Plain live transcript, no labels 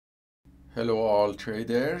Hello all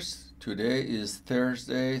traders. Today is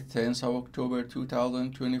Thursday, 10th of October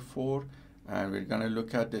 2024, and we're going to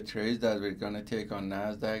look at the trades that we're going to take on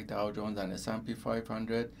Nasdaq, Dow Jones and S&P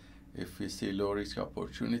 500 if we see low risk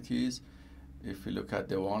opportunities. If we look at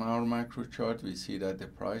the 1 hour macro chart, we see that the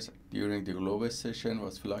price during the global session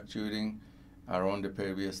was fluctuating around the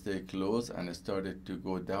previous day close and started to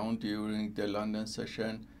go down during the London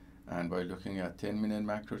session. And by looking at 10-minute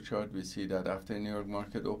macro chart, we see that after New York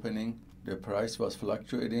market opening, the price was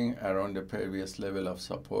fluctuating around the previous level of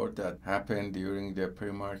support that happened during the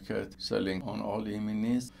pre-market selling on all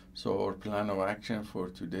E-minis. So our plan of action for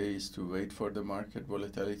today is to wait for the market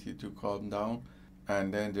volatility to calm down,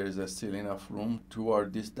 and then there is still enough room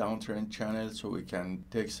toward this downtrend channel so we can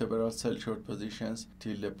take several sell short positions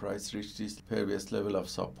till the price reaches this previous level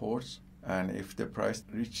of supports. And if the price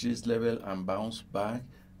reaches this level and bounce back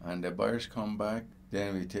and the buyers come back,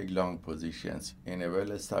 then we take long positions in a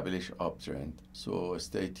well-established uptrend. So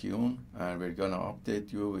stay tuned, and we're gonna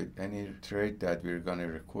update you with any trade that we're gonna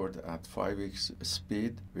record at 5x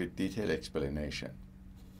speed with detailed explanation.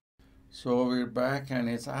 So we're back and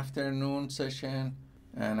it's afternoon session,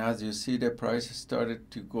 and as you see, the price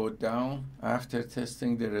started to go down after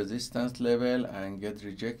testing the resistance level and get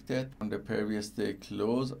rejected on the previous day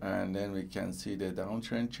close, and then we can see the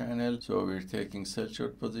downtrend channel. So we're taking sell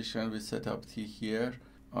short position with setup T here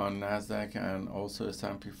on Nasdaq and also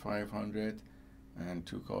S&P 500, and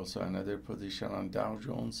took also another position on Dow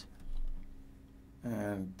Jones.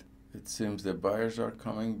 And it seems the buyers are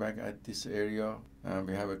coming back at this area, and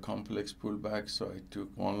we have a complex pullback, so I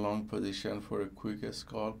took one long position for a quick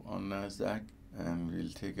scalp on Nasdaq, and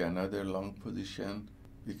we'll take another long position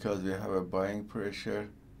because we have a buying pressure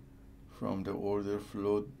from the order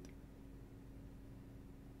flow.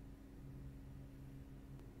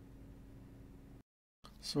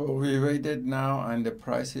 So we waited now, and the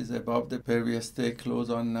price is above the previous day close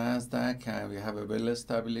on Nasdaq, and we have a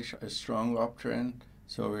well-established strong uptrend.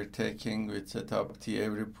 So we're taking with setup T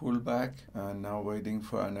every pullback, and now waiting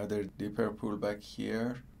for another deeper pullback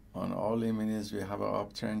here. On all E-minis, we have an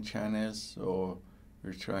uptrend channels, so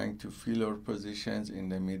we're trying to fill our positions in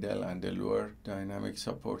the middle and the lower dynamic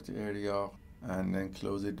support area, and then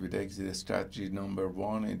close it with exit strategy number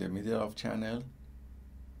 1 in the middle of channel.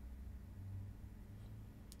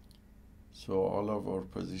 So all of our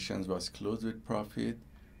positions was closed with profit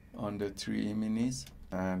on the 3 E-minis,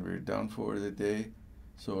 and we're done for the day.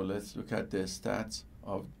 So let's look at the stats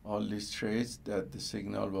of all these trades. That the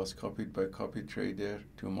signal was copied by copy trader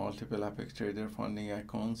to multiple Apex Trader funding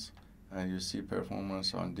accounts, and you see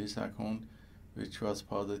performance on this account, which was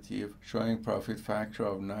positive, showing profit factor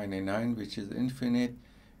of 99, which is infinite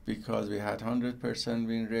because we had 100%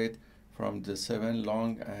 win rate from the 7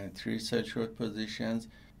 long and 3 sell short positions.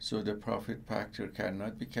 So the profit factor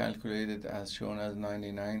cannot be calculated as shown as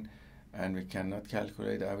 99, and we cannot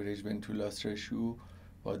calculate average win to loss ratio.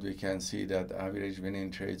 But we can see that average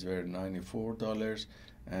winning trades were $94,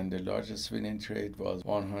 and the largest winning trade was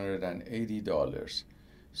 $180.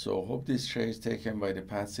 So hope this trade taken by the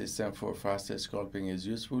PAAT system for fast scalping is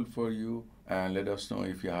useful for you, and let us know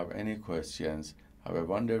if you have any questions. Have a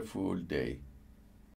wonderful day.